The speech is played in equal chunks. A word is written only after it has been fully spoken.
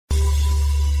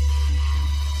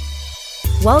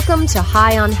Welcome to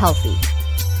High on Healthy,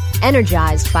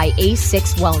 energized by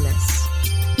A6 Wellness.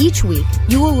 Each week,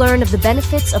 you will learn of the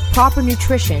benefits of proper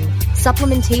nutrition,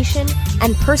 supplementation,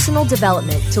 and personal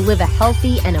development to live a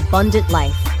healthy and abundant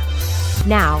life.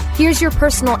 Now, here's your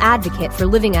personal advocate for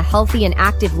living a healthy and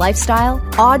active lifestyle,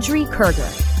 Audrey Kerger.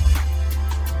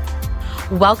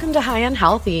 Welcome to High on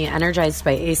Healthy, energized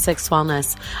by A6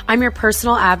 Wellness. I'm your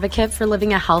personal advocate for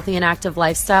living a healthy and active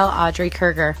lifestyle, Audrey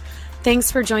Kerger.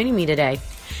 Thanks for joining me today.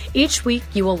 Each week,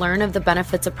 you will learn of the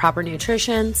benefits of proper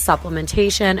nutrition,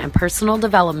 supplementation, and personal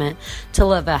development to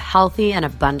live a healthy and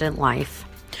abundant life.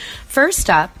 First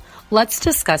up, let's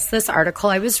discuss this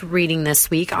article I was reading this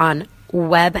week on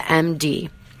WebMD.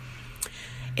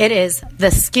 It is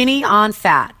The Skinny on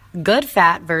Fat, Good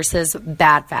Fat versus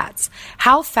Bad Fats,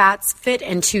 How Fats Fit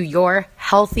into Your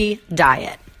Healthy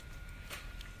Diet.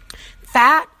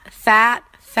 Fat, fat,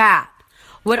 fat.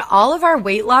 Would all of our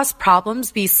weight loss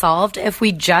problems be solved if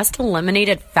we just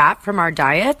eliminated fat from our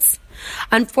diets?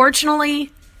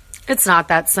 Unfortunately, it's not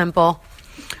that simple.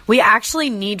 We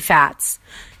actually need fats.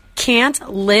 Can't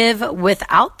live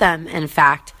without them, in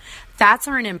fact. Fats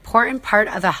are an important part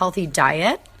of a healthy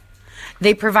diet.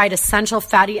 They provide essential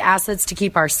fatty acids to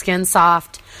keep our skin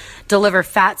soft, deliver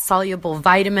fat-soluble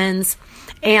vitamins,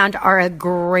 and are a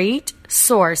great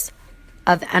source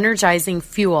of energizing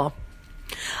fuel.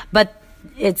 But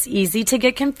it's easy to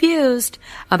get confused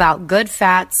about good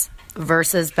fats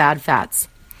versus bad fats.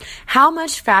 How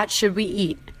much fat should we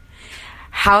eat?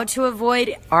 How to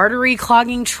avoid artery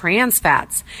clogging trans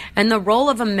fats, and the role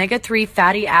of omega-3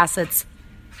 fatty acids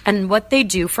and what they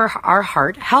do for our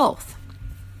heart health.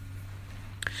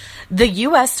 The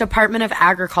U.S. Department of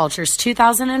Agriculture's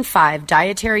 2005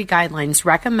 dietary guidelines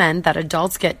recommend that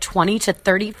adults get 20 to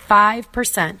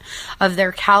 35% of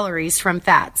their calories from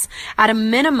fats. At a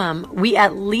minimum, we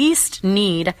at least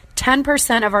need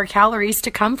 10% of our calories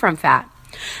to come from fat.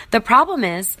 The problem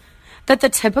is that the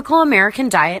typical American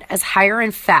diet is higher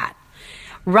in fat.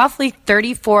 Roughly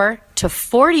 34 to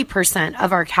 40%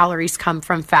 of our calories come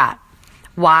from fat.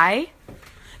 Why?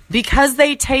 Because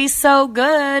they taste so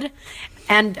good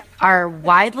and are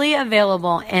widely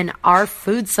available in our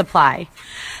food supply.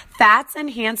 Fats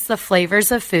enhance the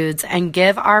flavors of foods and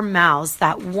give our mouths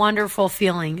that wonderful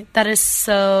feeling that is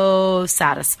so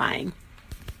satisfying.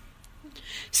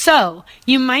 So,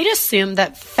 you might assume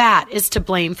that fat is to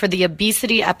blame for the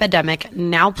obesity epidemic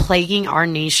now plaguing our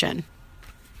nation.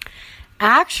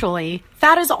 Actually,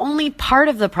 fat is only part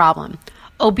of the problem.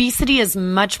 Obesity is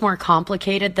much more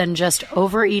complicated than just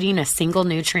overeating a single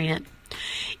nutrient.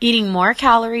 Eating more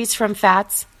calories from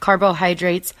fats,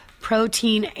 carbohydrates,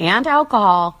 protein, and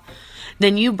alcohol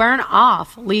than you burn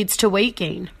off leads to weight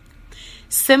gain.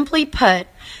 Simply put,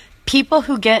 people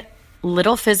who get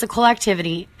little physical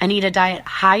activity and eat a diet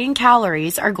high in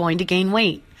calories are going to gain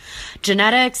weight.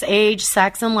 Genetics, age,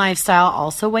 sex, and lifestyle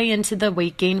also weigh into the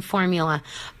weight gain formula,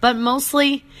 but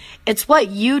mostly it's what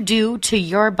you do to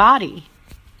your body.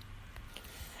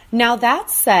 Now that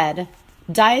said,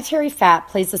 dietary fat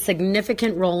plays a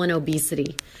significant role in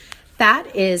obesity.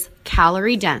 Fat is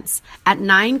calorie dense at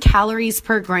 9 calories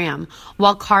per gram,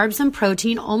 while carbs and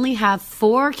protein only have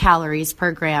 4 calories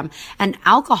per gram, and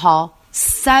alcohol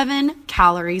 7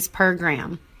 calories per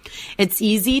gram. It's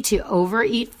easy to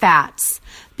overeat fats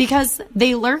because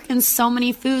they lurk in so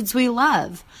many foods we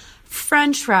love.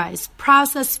 French fries,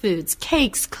 processed foods,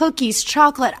 cakes, cookies,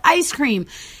 chocolate, ice cream,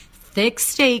 thick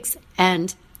steaks,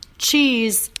 and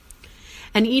cheese.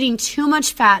 And eating too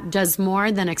much fat does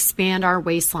more than expand our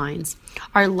waistlines.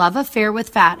 Our love affair with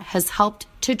fat has helped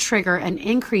to trigger an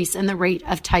increase in the rate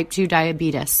of type 2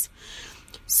 diabetes,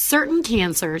 certain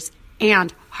cancers,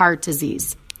 and heart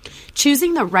disease.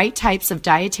 Choosing the right types of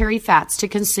dietary fats to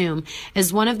consume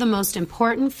is one of the most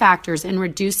important factors in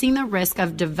reducing the risk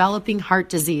of developing heart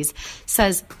disease,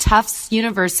 says Tufts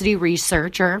University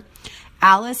researcher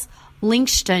Alice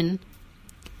Linkstein,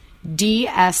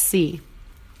 DSC.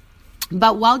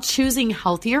 But while choosing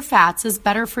healthier fats is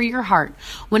better for your heart,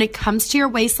 when it comes to your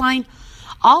waistline,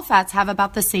 all fats have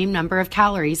about the same number of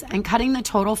calories, and cutting the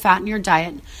total fat in your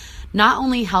diet not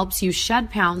only helps you shed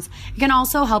pounds, it can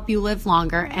also help you live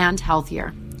longer and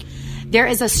healthier. There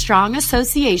is a strong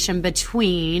association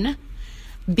between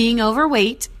being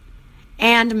overweight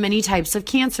and many types of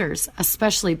cancers,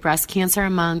 especially breast cancer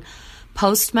among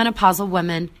postmenopausal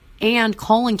women and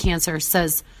colon cancer,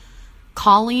 says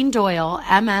Colleen Doyle,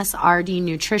 MSRD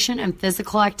Nutrition and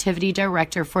Physical Activity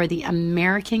Director for the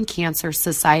American Cancer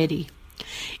Society.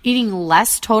 Eating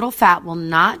less total fat will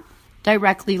not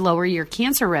directly lower your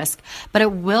cancer risk, but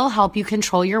it will help you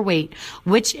control your weight,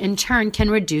 which in turn can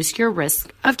reduce your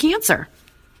risk of cancer.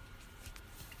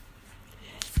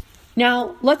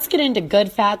 Now, let's get into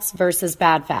good fats versus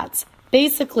bad fats.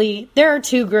 Basically, there are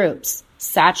two groups,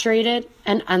 saturated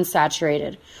and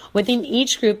unsaturated. Within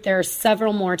each group, there are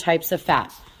several more types of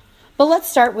fat. But let's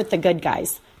start with the good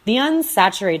guys, the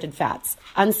unsaturated fats.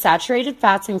 Unsaturated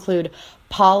fats include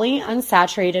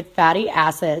polyunsaturated fatty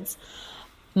acids,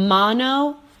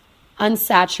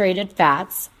 monounsaturated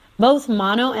fats. Both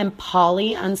mono and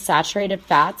polyunsaturated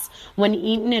fats, when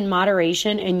eaten in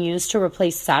moderation and used to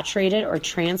replace saturated or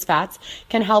trans fats,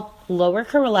 can help lower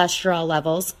cholesterol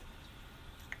levels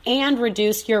and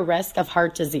reduce your risk of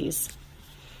heart disease.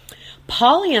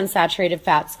 Polyunsaturated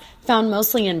fats, found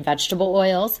mostly in vegetable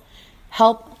oils,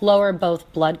 help lower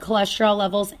both blood cholesterol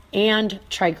levels and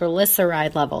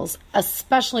triglyceride levels,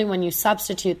 especially when you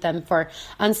substitute them for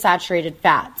unsaturated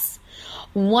fats.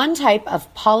 One type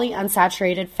of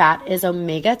polyunsaturated fat is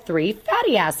omega-3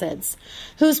 fatty acids,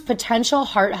 whose potential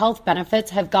heart health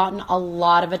benefits have gotten a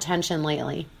lot of attention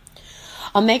lately.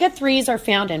 Omega-3s are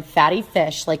found in fatty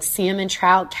fish like salmon,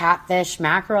 trout, catfish,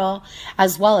 mackerel,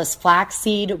 as well as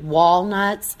flaxseed,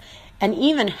 walnuts, and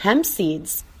even hemp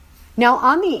seeds. Now,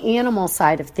 on the animal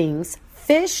side of things,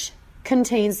 fish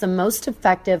contains the most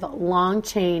effective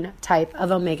long-chain type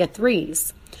of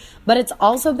omega-3s. But it's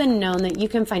also been known that you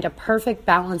can find a perfect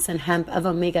balance in hemp of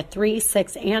omega-3,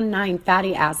 6, and 9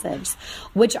 fatty acids,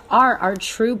 which are our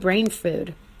true brain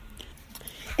food.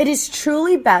 It is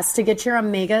truly best to get your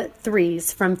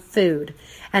omega-3s from food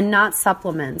and not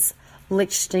supplements,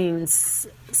 Lichtenstein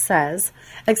says.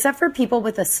 Except for people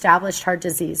with established heart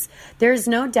disease, there is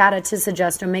no data to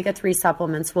suggest omega-3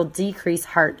 supplements will decrease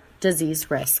heart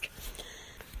disease risk.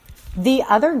 The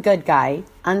other good guy,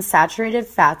 unsaturated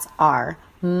fats, are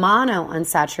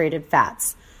monounsaturated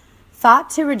fats, thought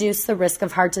to reduce the risk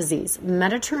of heart disease.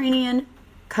 Mediterranean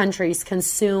countries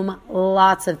consume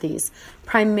lots of these,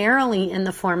 primarily in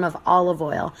the form of olive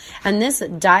oil, and this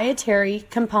dietary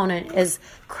component is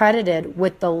credited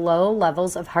with the low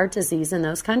levels of heart disease in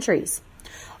those countries.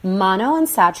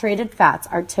 Monounsaturated fats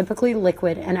are typically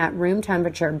liquid and at room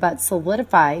temperature, but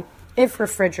solidify if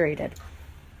refrigerated.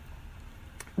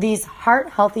 These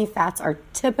heart-healthy fats are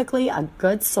typically a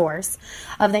good source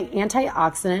of the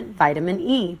antioxidant vitamin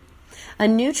E, a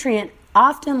nutrient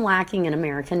often lacking in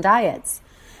American diets.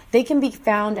 They can be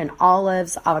found in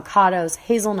olives, avocados,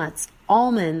 hazelnuts,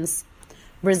 almonds,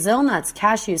 Brazil nuts,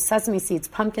 cashews, sesame seeds,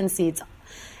 pumpkin seeds,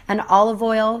 and olive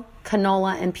oil,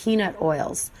 canola, and peanut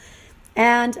oils.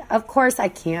 And, of course, I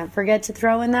can't forget to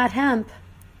throw in that hemp.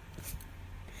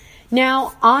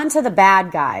 Now, on to the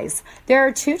bad guys. There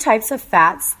are two types of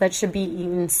fats that should be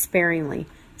eaten sparingly,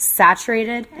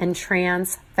 saturated and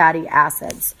trans fatty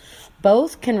acids.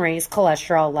 Both can raise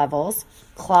cholesterol levels,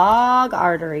 clog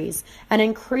arteries, and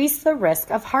increase the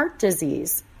risk of heart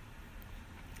disease.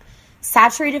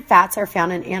 Saturated fats are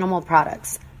found in animal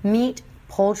products, meat,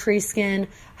 poultry skin,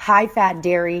 high-fat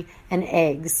dairy, and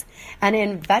eggs, and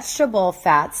in vegetable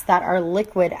fats that are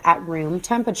liquid at room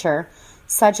temperature,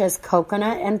 such as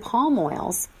coconut and palm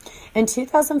oils. In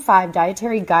 2005,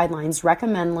 dietary guidelines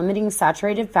recommend limiting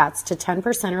saturated fats to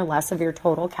 10% or less of your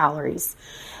total calories,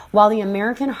 while the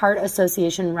American Heart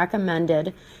Association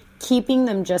recommended keeping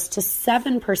them just to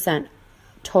 7%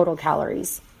 total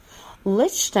calories.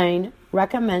 Lichtenstein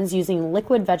recommends using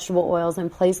liquid vegetable oils in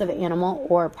place of animal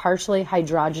or partially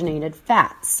hydrogenated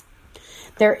fats.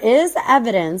 There is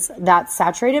evidence that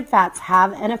saturated fats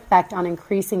have an effect on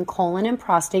increasing colon and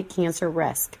prostate cancer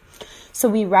risk. So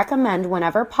we recommend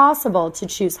whenever possible to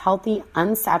choose healthy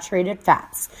unsaturated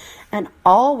fats and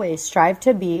always strive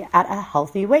to be at a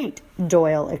healthy weight,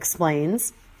 Doyle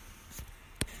explains.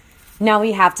 Now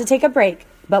we have to take a break,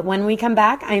 but when we come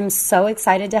back, I am so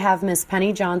excited to have Miss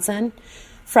Penny Johnson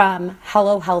from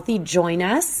Hello Healthy join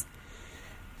us.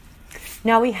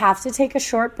 Now we have to take a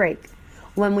short break.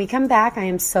 When we come back, I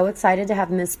am so excited to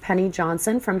have Miss Penny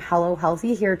Johnson from Hello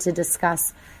Healthy here to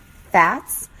discuss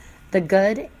fats, the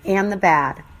good and the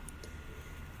bad.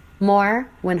 More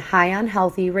when High on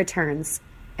Healthy returns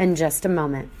in just a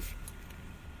moment.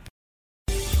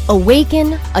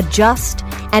 Awaken, adjust,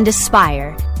 and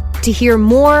aspire to hear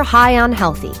more High on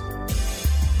Healthy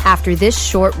after this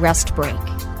short rest break.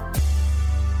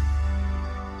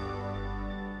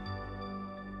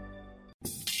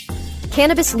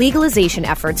 Cannabis legalization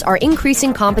efforts are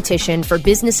increasing competition for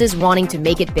businesses wanting to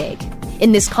make it big.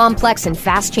 In this complex and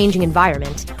fast-changing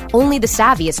environment, only the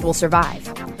savviest will survive.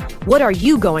 What are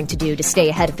you going to do to stay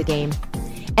ahead of the game?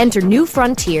 Enter New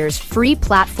Frontier's free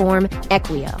platform,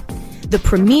 Equio, the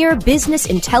premier business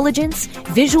intelligence,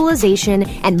 visualization,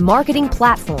 and marketing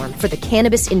platform for the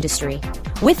cannabis industry.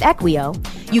 With Equio,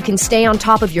 you can stay on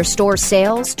top of your store's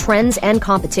sales, trends, and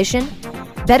competition,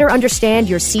 Better understand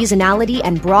your seasonality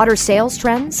and broader sales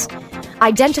trends?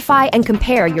 Identify and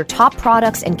compare your top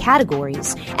products and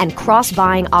categories and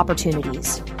cross-buying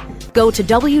opportunities. Go to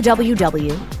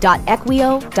www.equio.io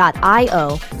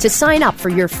to sign up for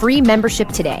your free membership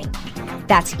today.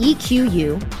 That's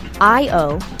EQUIO.io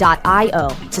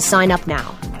to sign up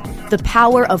now. The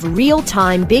power of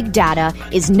real-time big data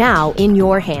is now in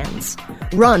your hands.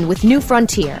 Run with New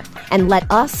Frontier and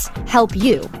let us help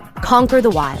you conquer the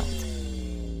wild.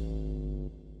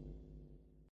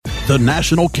 The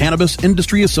National Cannabis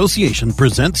Industry Association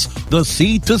presents the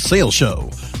Seed to Sale Show,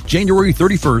 January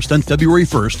 31st and February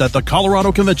 1st at the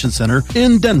Colorado Convention Center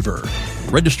in Denver.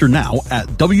 Register now at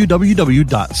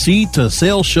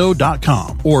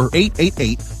www.seedtosaleshow.com or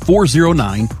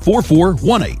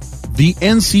 888-409-4418. The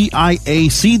NCIA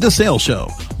Seed to Sale Show,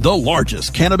 the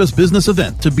largest cannabis business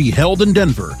event to be held in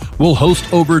Denver, will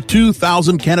host over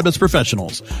 2,000 cannabis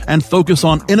professionals and focus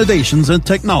on innovations and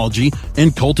technology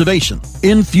in cultivation,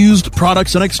 infused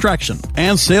products and extraction,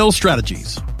 and sales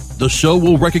strategies. The show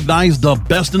will recognize the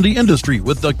best in the industry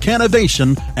with the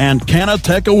Cannovation and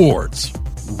Cannatech Awards.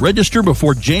 Register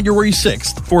before January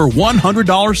 6th for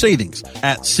 $100 savings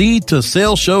at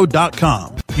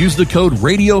seedtosaleshow.com. Use the code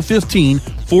RADIO15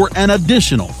 for an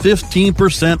additional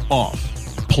 15% off.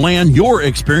 Plan your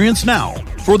experience now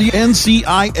for the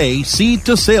NCIA Seed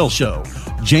to Sale Show,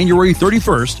 January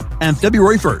 31st and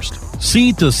February 1st.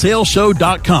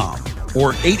 Seedtosaleshow.com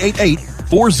or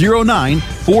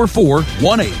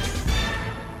 888-409-4418.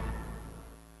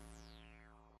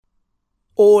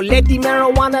 Oh, let the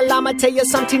marijuana llama tell you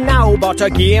something now about a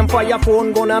game for your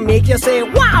phone gonna make you say,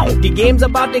 wow! The game's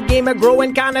about the game of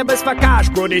growing cannabis for cash.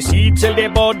 Grow the seed, sell the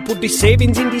bud, put the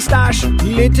savings in the stash.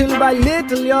 Little by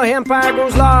little, your empire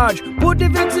grows large. Put the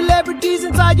big celebrities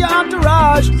inside your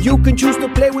entourage. You can choose to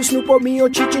play with Snoop or me or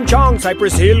Cheech and Chong,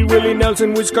 Cypress Hill, Willie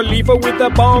Nelson, Wiz Khalifa with a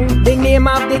bong. The name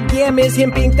of the game is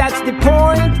Hemp Inc., that's the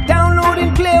point. Download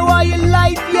and play while you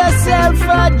light yourself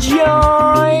a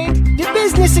joint. The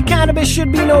business of cannabis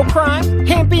should be no crime.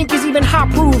 Hemp Inc. is even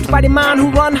hot-proofed by the man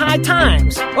who run High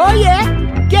Times. Oh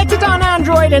yeah? Get it on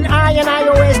Android and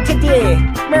iOS today.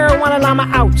 Marijuana llama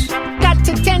out. Got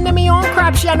to tend to me own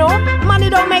crops, you know. Money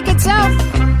don't make itself.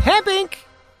 Hemp Inc.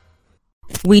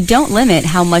 We don't limit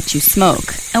how much you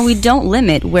smoke, and we don't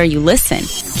limit where you listen.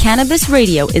 Cannabis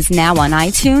Radio is now on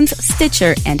iTunes,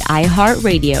 Stitcher, and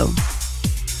iHeartRadio.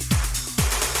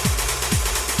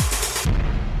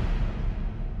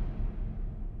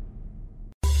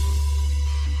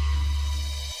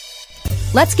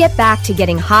 Let's get back to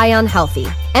getting high on healthy,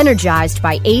 energized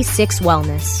by A6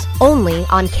 Wellness, only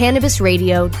on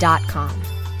CannabisRadio.com.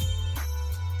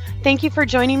 Thank you for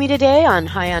joining me today on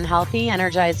High on Healthy,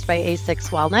 energized by A6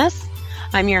 Wellness.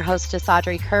 I'm your hostess,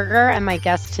 Audrey Kerger, and my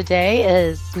guest today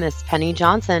is Miss Penny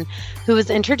Johnson, who was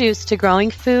introduced to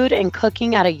growing food and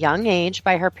cooking at a young age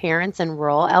by her parents in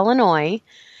rural Illinois.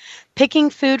 Picking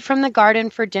food from the garden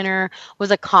for dinner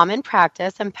was a common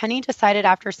practice, and Penny decided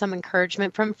after some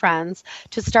encouragement from friends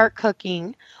to start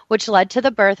cooking, which led to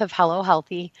the birth of Hello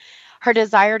Healthy. Her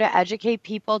desire to educate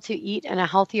people to eat in a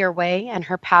healthier way and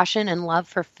her passion and love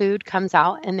for food comes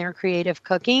out in their creative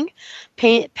cooking.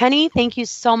 Penny, thank you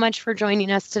so much for joining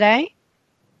us today.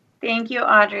 Thank you,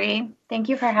 Audrey. Thank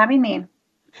you for having me.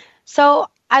 So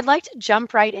I'd like to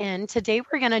jump right in. Today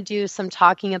we're going to do some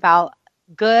talking about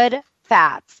good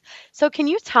fats. So can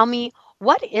you tell me,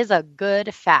 what is a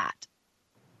good fat?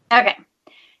 Okay.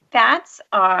 Fats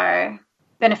are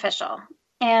beneficial.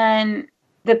 And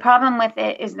the problem with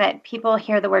it is that people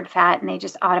hear the word fat and they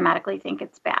just automatically think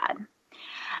it's bad.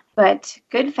 But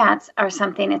good fats are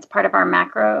something, it's part of our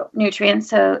macronutrients.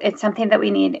 So it's something that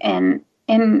we need in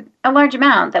a large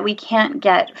amount that we can't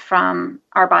get from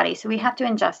our body. So we have to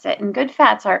ingest it. And good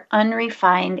fats are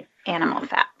unrefined animal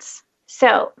fats.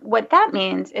 So what that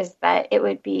means is that it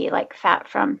would be like fat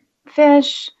from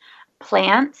fish,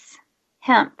 plants.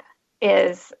 Hemp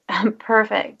is a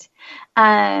perfect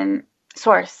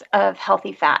source of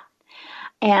healthy fat.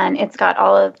 And it's got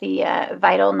all of the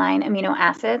vital 9 amino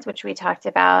acids, which we talked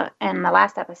about in the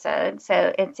last episode.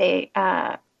 So it's a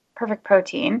perfect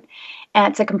protein,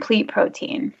 and it's a complete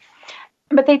protein.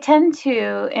 But they tend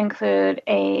to include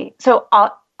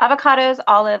avocados,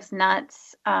 olives,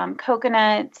 nuts,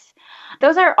 coconuts.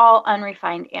 Those are all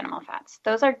unrefined animal fats.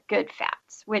 Those are good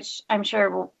fats, which I'm sure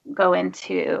we'll go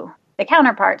into the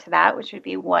counterpart to that, which would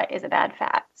be what is a bad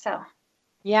fat. So,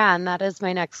 yeah, and that is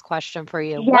my next question for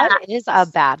you. Yeah. What is a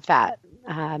bad fat,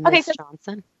 Ms.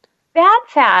 Johnson? Bad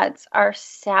fats are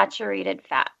saturated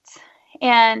fats,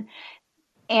 and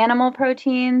animal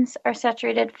proteins are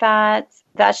saturated fats,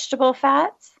 vegetable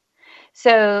fats.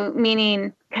 So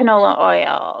meaning canola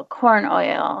oil, corn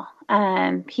oil,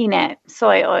 peanut,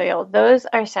 soy oil, those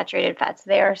are saturated fats.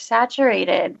 They are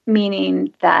saturated,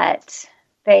 meaning that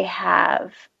they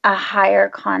have a higher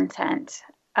content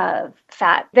of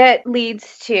fat that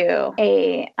leads to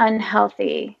a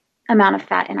unhealthy amount of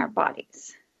fat in our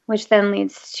bodies, which then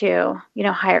leads to,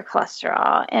 higher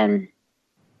cholesterol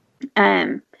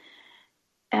and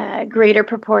a greater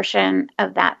proportion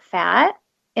of that fat.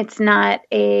 It's not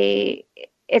a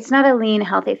lean,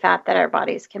 healthy fat that our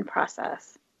bodies can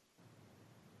process.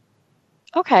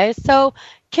 Okay, so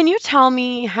can you tell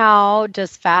me, how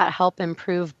does fat help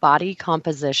improve body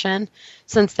composition?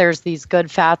 Since there's these good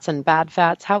fats and bad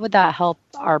fats, how would that help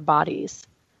our bodies?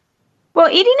 Well,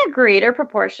 eating a greater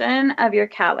proportion of your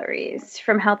calories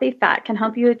from healthy fat can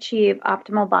help you achieve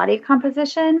optimal body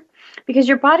composition, because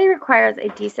your body requires a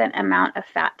decent amount of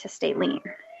fat to stay lean,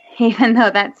 even though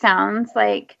that sounds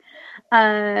like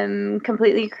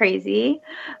completely crazy,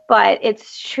 but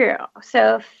it's true.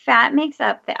 So fat makes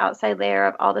up the outside layer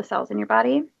of all the cells in your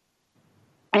body.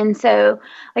 And so,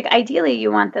 ideally, you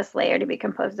want this layer to be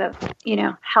composed of,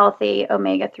 healthy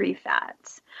omega-3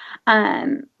 fats,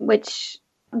 which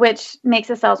makes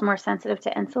the cells more sensitive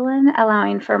to insulin,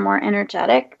 allowing for more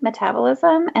energetic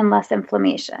metabolism and less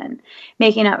inflammation,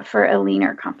 making up for a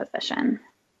leaner composition.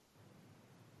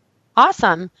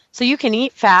 Awesome. So you can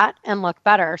eat fat and look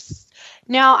better.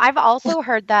 Now, I've also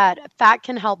heard that fat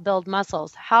can help build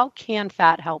muscles. How can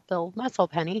fat help build muscle,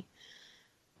 Penny?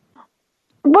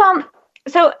 Well,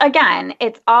 so again,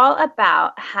 it's all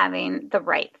about having the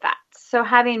right fats. So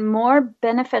having more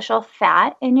beneficial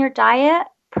fat in your diet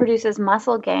produces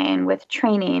muscle gain with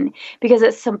training, because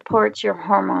it supports your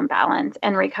hormone balance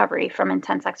and recovery from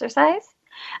intense exercise.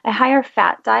 A higher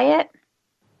fat diet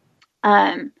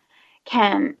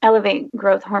can elevate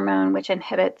growth hormone, which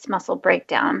inhibits muscle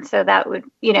breakdown. So that would,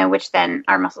 which then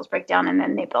our muscles break down and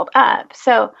then they build up.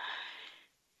 So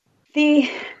the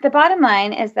bottom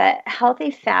line is that healthy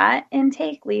fat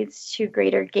intake leads to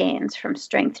greater gains from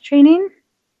strength training.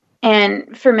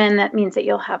 And for men, that means that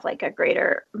you'll have a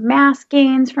greater mass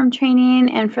gains from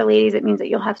training. And for ladies, it means that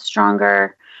you'll have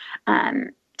stronger,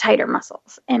 tighter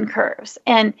muscles and curves.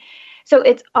 And so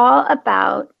it's all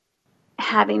about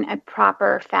having a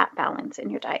proper fat balance in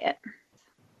your diet.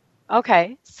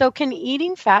 Okay. So can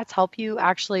eating fats help you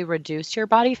actually reduce your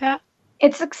body fat?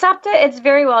 It's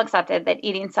very well accepted that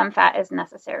eating some fat is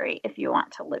necessary if you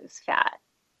want to lose fat,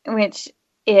 which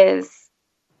is,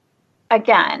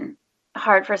 again,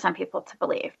 hard for some people to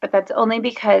believe, but that's only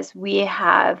because we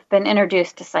have been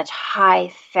introduced to such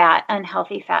high fat,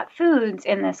 unhealthy fat foods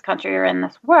in this country or in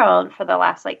this world for the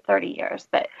last 30 years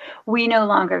that we no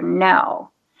longer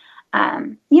know,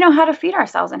 how to feed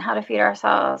ourselves and how to feed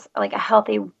ourselves a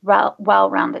healthy,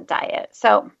 well-rounded diet.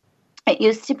 So it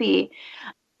used to be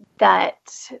that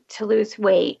to lose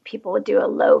weight, people would do a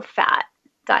low-fat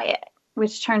diet,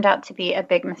 which turned out to be a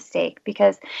big mistake,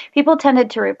 because people tended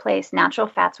to replace natural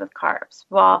fats with carbs,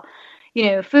 while,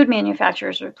 food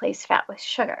manufacturers replace fat with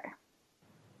sugar.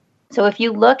 So if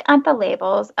you look at the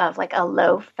labels of a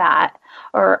low fat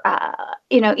or,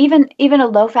 even a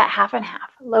low fat half and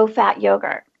half, low fat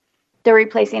yogurt, they're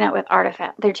replacing it with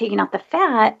they're taking out the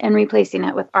fat and replacing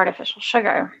it with artificial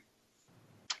sugar.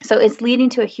 So it's leading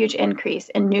to a huge increase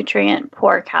in nutrient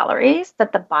poor calories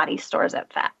that the body stores as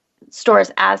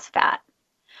fat.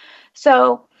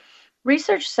 So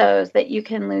research shows that you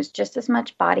can lose just as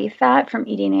much body fat from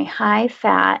eating a high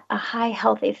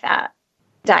healthy fat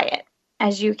diet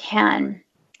as you can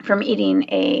from eating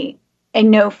a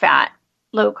no fat,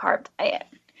 low carb diet.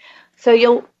 So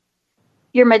your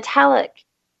metabolic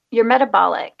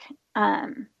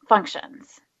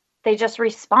functions, they just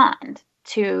respond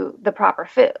to the proper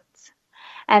foods.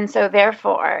 And so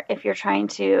therefore, if you're trying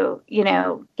to,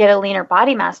 get a leaner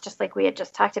body mass, just like we had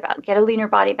just talked about, get a leaner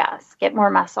body mass, get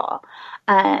more muscle,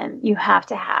 you have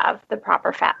to have the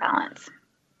proper fat balance.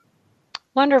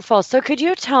 Wonderful. So could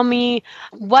you tell me,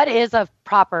 what is a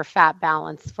proper fat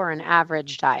balance for an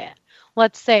average diet?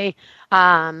 Let's say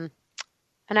an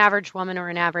average woman or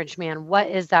an average man. What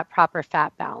is that proper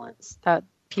fat balance that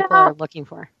people are looking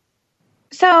for?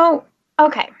 So,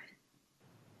 okay.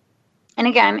 And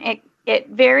again, it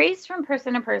varies from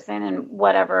person to person and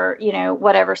whatever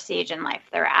stage in life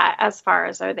they're at, as far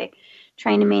as are they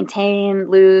trying to maintain,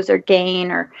 lose, or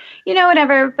gain, or,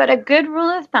 whatever. But a good rule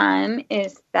of thumb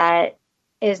is the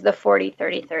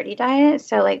 40-30-30 diet.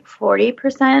 So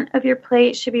 40% of your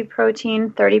plate should be protein,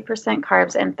 30%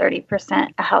 carbs, and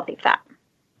 30% a healthy fat.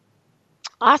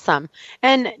 Awesome.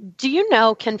 And do you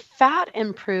know, can fat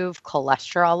improve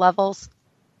cholesterol levels?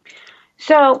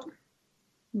 So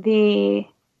the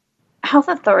health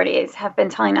authorities have been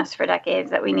telling us for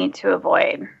decades that we need to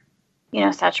avoid,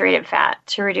 saturated fat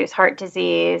to reduce heart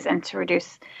disease and to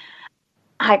reduce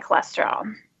high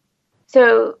cholesterol.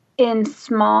 So in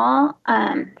small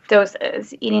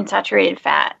doses, eating saturated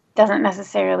fat doesn't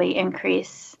necessarily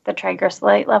increase the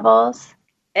triglyceride levels.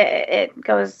 It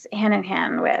goes hand in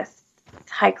hand with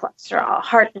high cholesterol,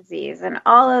 heart disease, and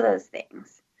all of those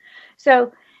things.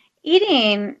 So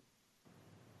eating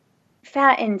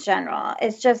fat in general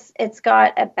it's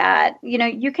got a bad,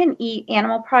 you can eat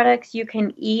animal products, you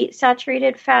can eat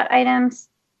saturated fat items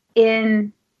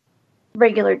in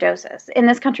regular doses. In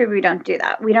this country, we don't do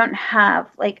that. We don't have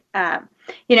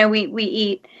we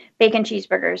eat bacon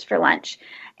cheeseburgers for lunch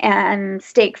and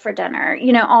steak for dinner,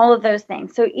 all of those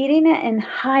things. So eating it in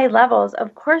high levels,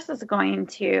 of course, is going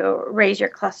to raise your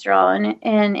cholesterol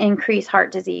and increase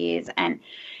heart disease and,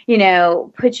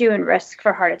 put you in risk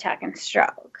for heart attack and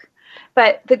stroke.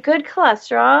 But the good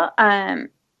cholesterol,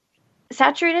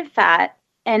 saturated fat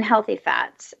and healthy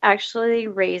fats actually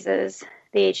raises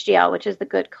the HDL, which is the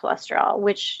good cholesterol,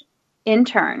 which in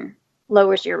turn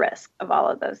lowers your risk of all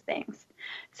of those things.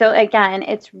 So again,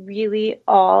 it's really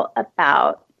all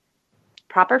about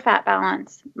proper fat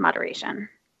balance, moderation.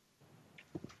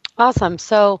 Awesome.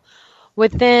 So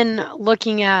within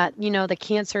looking at, the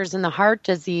cancers and the heart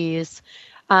disease,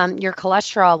 your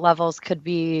cholesterol levels could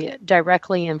be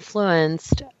directly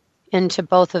influenced into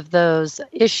both of those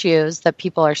issues that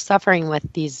people are suffering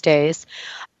with these days.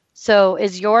 So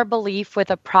is your belief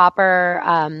with a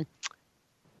proper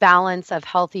balance of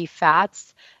healthy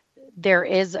fats, there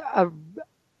is a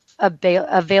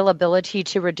availability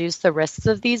to reduce the risks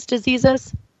of these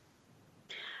diseases?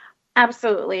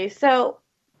 Absolutely. So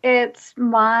it's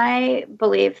my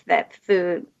belief that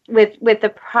food, with the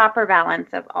proper balance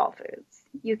of all foods,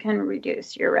 you can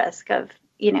reduce your risk of,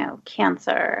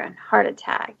 cancer and heart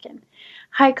attack and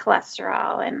high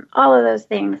cholesterol and all of those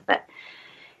things that,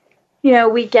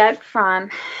 we get from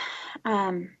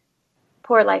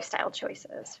poor lifestyle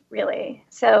choices, really.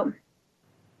 So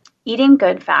eating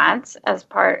good fats as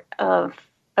part of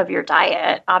your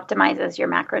diet optimizes your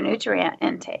macronutrient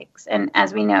intakes. And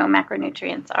as we know,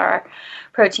 macronutrients are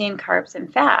protein, carbs,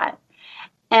 and fat.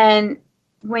 And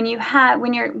when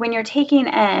you're taking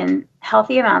in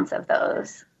healthy amounts of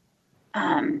those,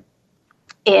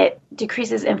 it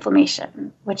decreases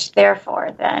inflammation, which therefore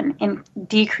then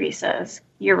decreases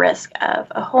your risk of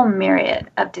a whole myriad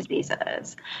of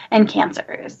diseases and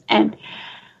cancers and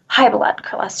high blood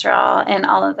cholesterol and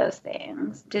all of those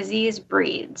things.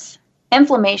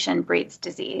 Inflammation breeds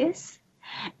disease.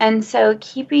 And so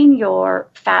keeping your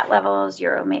fat levels,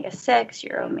 your omega-6,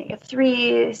 your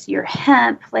omega-3s, your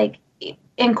hemp,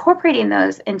 incorporating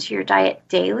those into your diet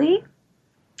daily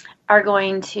are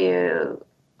going to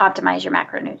optimize your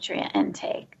macronutrient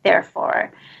intake.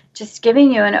 Therefore, just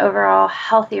giving you an overall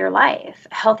healthier life,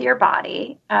 healthier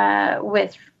body,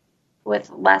 with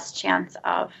less chance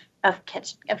of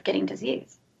getting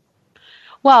disease.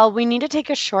 Well, we need to take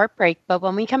a short break, but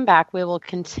when we come back, we will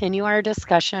continue our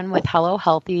discussion with Hello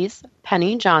Healthy's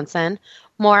Penny Johnson.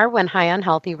 More when High on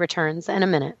Healthy returns in a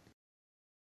minute.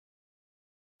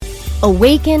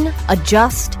 Awaken,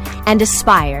 adjust, and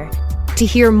aspire to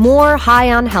hear more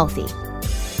High on Healthy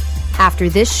after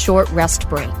this short rest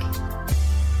break.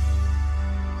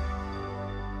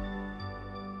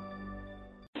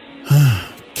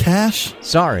 Cash?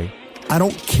 Sorry. I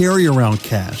don't carry around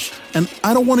cash, and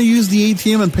I don't want to use the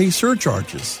ATM and pay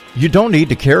surcharges. You don't need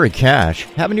to carry cash.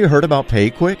 Haven't you heard about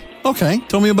PayQuick? Okay,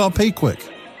 tell me about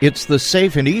PayQuick. It's the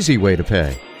safe and easy way to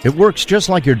pay. It works just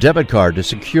like your debit card to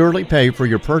securely pay for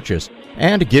your purchase,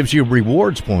 and it gives you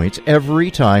rewards points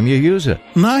every time you use it.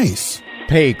 Nice.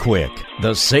 PayQuick,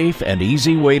 the safe and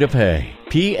easy way to pay.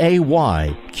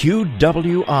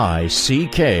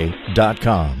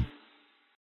 PayQuick.com.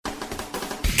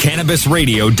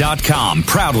 CannabisRadio.com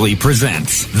proudly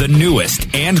presents the newest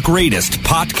and greatest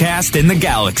podcast in the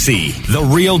galaxy, The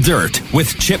Real Dirt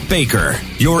with Chip Baker,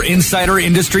 your insider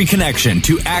industry connection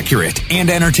to accurate and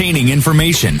entertaining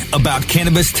information about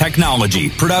cannabis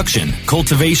technology, production,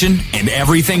 cultivation, and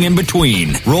everything in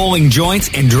between. Rolling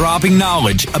joints and dropping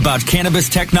knowledge about cannabis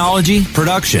technology,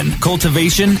 production,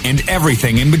 cultivation, and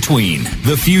everything in between.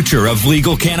 The future of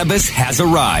legal cannabis has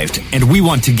arrived, and we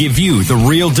want to give you The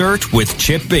Real Dirt with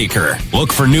Chip Baker.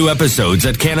 Look for new episodes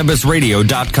at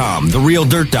CannabisRadio.com,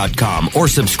 TheRealDirt.com, or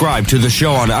subscribe to the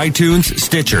show on iTunes,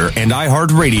 Stitcher, and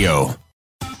iHeartRadio.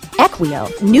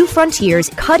 Equio, New Frontier's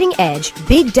cutting-edge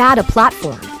big data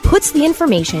platform, puts the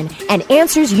information and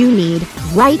answers you need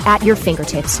right at your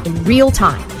fingertips in real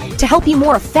time to help you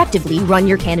more effectively run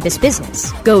your cannabis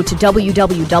business. Go to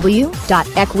www.equio.io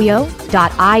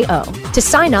to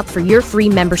sign up for your free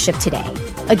membership today.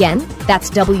 Again, that's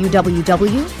www.equio.io.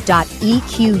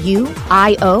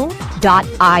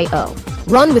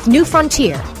 Run with New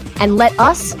Frontier and let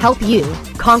us help you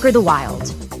conquer the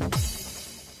wild.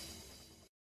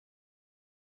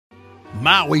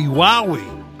 Maui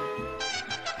Wowie,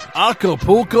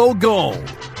 Acapulco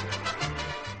Gold,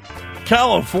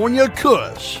 California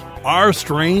Kush. Our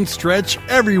strains stretch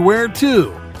everywhere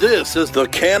too. This is the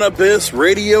Cannabis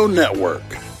Radio Network.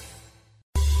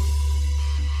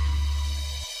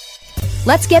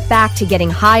 Let's get back to getting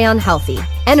high on healthy,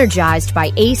 energized by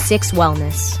A6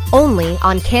 Wellness, only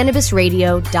on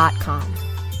CannabisRadio.com.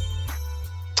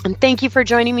 And thank you for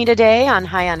joining me today on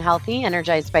High on Healthy,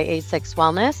 energized by A6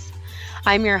 Wellness.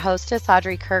 I'm your hostess,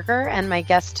 Audrey Kerger, and my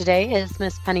guest today is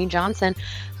Miss Penny Johnson,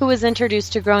 who was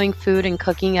introduced to growing food and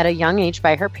cooking at a young age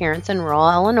by her parents in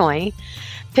rural Illinois.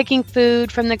 Picking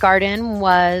food from the garden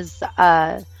was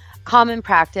a common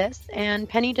practice, and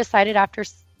Penny decided after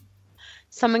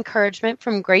some encouragement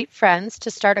from great friends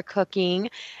to start a cooking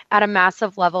at a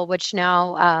massive level, which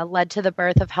now led to the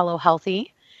birth of Hello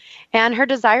Healthy. And her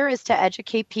desire is to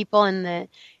educate people in the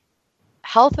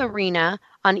health arena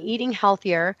on eating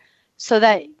healthier so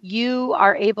that you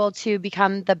are able to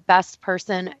become the best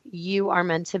person you are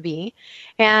meant to be.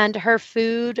 And her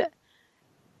food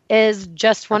is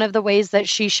just one of the ways that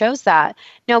she shows that.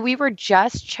 Now, we were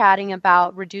just chatting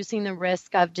about reducing the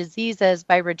risk of diseases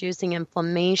by reducing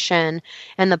inflammation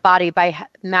in the body by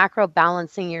macro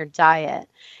balancing your diet.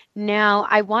 Now,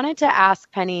 I wanted to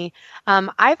ask Penny,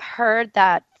 I've heard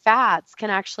that fats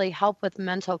can actually help with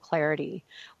mental clarity.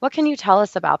 What can you tell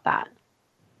us about that?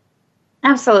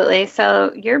 Absolutely.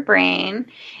 So your brain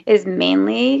is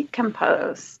mainly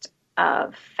composed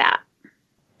of fat.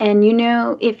 And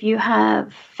if you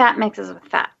have fat mixes with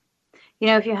fat,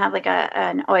 if you have like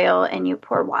an oil and you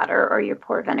pour water or you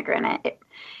pour vinegar in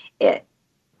it,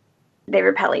 they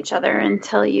repel each other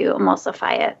until you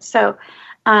emulsify it. So,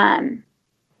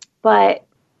 but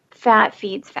fat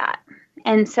feeds fat.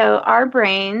 And so our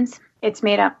brains, it's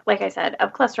made up, like I said,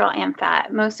 of cholesterol and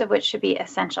fat, most of which should be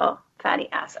essential fatty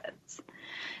acids.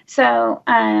 So,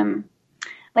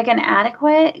 like an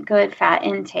adequate, good fat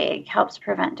intake helps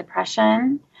prevent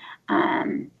depression.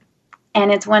 And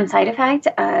it's one side effect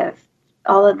of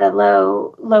all of the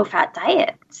low fat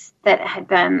diets that had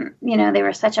been, they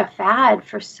were such a fad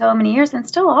for so many years and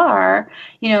still are,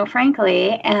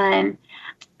 frankly. And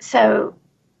so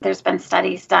there's been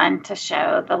studies done to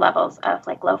show the levels of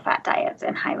like low fat diets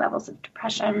and high levels of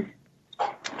depression.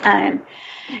 And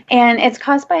it's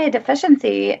caused by a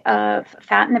deficiency of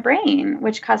fat in the brain,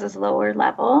 which causes lower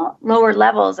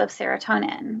levels of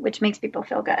serotonin, which makes people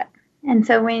feel good. And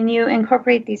so when you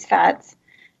incorporate these fats,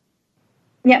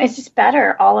 it's just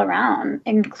better all around,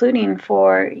 including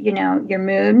for, your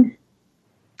mood,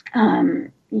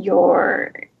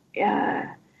 your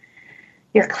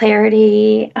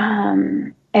clarity.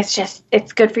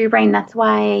 It's good for your brain. That's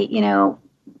why,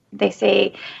 they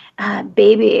say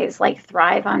babies like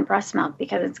thrive on breast milk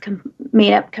because it's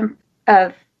made up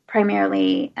of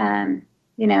primarily,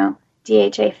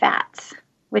 DHA fats,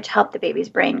 which help the baby's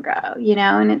brain grow,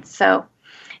 and it's so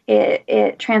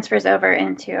it transfers over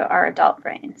into our adult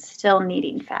brains, still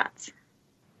needing fats.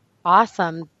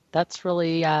 Awesome. That's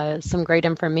really some great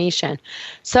information.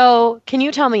 So can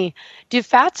you tell me, do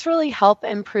fats really help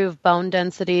improve bone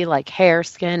density like hair,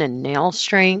 skin, and nail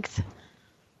strength?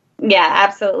 Yeah,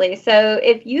 absolutely. So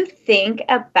if you think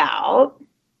about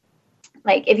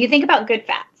good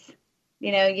fats,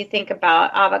 you think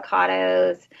about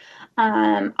avocados,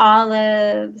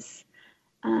 olives,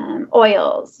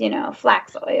 oils,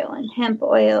 flax oil and hemp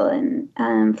oil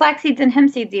and flax seeds and hemp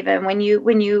seeds. Even when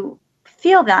you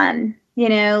feel them, you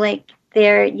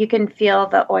can feel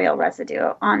the oil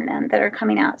residue on them that are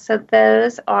coming out. So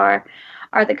those are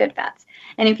the good fats.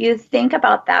 And if you think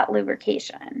about that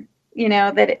lubrication,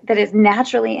 that is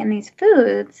naturally in these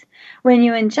foods, when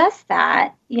you ingest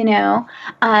that,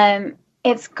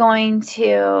 it's going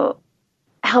to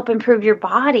help improve your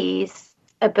body's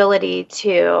ability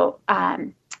to,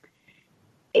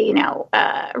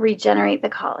 regenerate the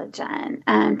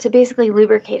collagen, to basically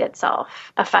lubricate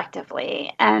itself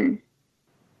effectively. And,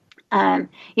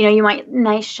 you want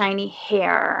nice shiny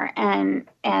hair and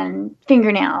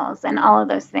fingernails and all of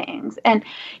those things. And,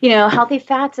 healthy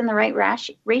fats in the right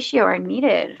ratio are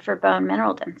needed for bone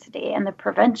mineral density and the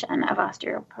prevention of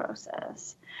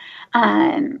osteoporosis.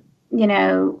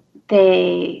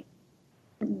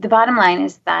 The bottom line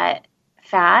is that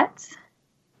fats,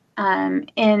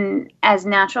 in as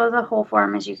natural as a whole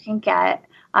form as you can get,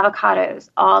 avocados,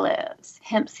 olives,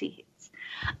 hemp seeds,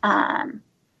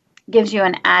 gives you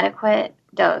an adequate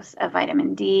dose of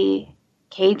vitamin D,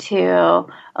 K2,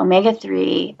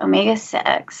 omega-3,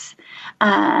 omega-6,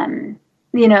 and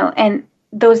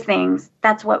those things,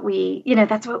 that's what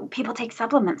people take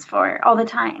supplements for all the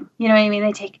time. You know what I mean?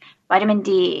 They take vitamin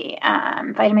D,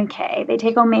 vitamin K, they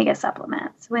take omega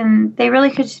supplements when they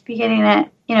really could just be getting it,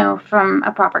 from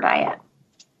a proper diet.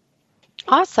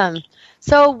 Awesome.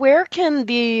 So where can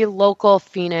the local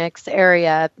Phoenix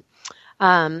area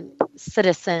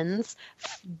citizens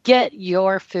get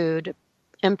your food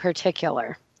in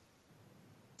particular?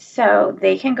 So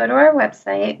they can go to our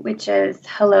website, which is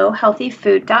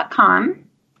hellohealthyfood.com,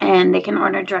 and they can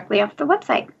order directly off the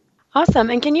website. Awesome.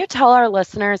 And can you tell our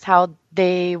listeners how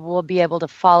they will be able to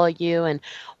follow you and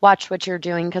watch what you're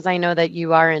doing? Because I know that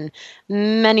you are in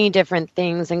many different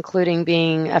things, including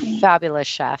being a fabulous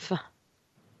chef.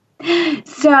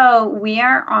 So we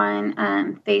are on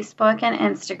Facebook and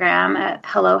Instagram at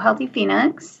Hello Healthy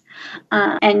Phoenix.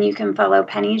 And you can follow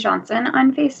Penny Johnson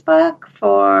on Facebook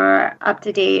for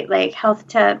up-to-date health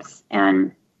tips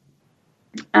and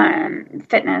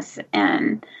fitness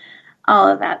and all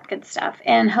of that good stuff.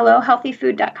 And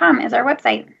hellohealthyfood.com is our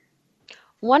website.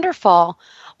 Wonderful.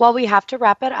 Well, we have to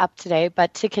wrap it up today,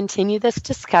 but to continue this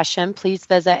discussion, please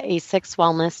visit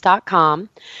a6wellness.com.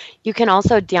 You can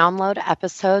also download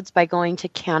episodes by going to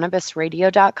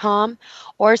cannabisradio.com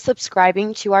or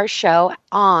subscribing to our show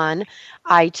on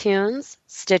iTunes,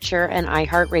 Stitcher, and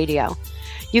iHeartRadio.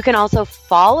 You can also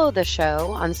follow the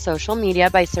show on social media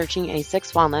by searching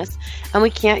A6 Wellness. And we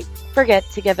can't forget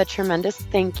to give a tremendous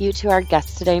thank you to our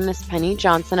guest today, Miss Penny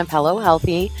Johnson of Hello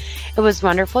Healthy. It was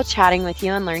wonderful chatting with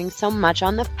you and learning so much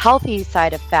on the healthy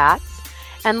side of fats.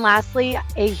 And lastly,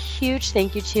 a huge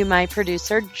thank you to my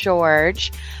producer,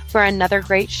 George, for another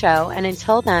great show. And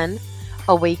until then,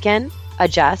 awaken,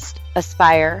 adjust,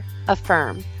 aspire,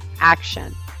 affirm,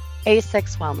 action.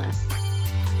 A6 Wellness.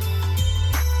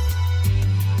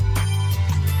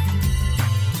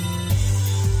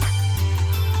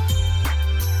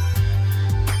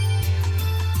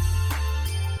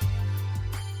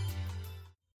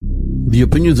 The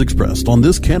opinions expressed on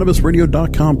this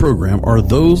CannabisRadio.com program are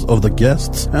those of the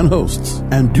guests and hosts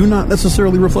and do not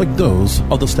necessarily reflect those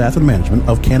of the staff and management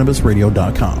of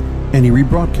CannabisRadio.com. Any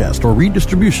rebroadcast or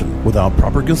redistribution without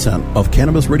proper consent of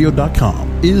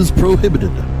CannabisRadio.com is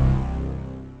prohibited.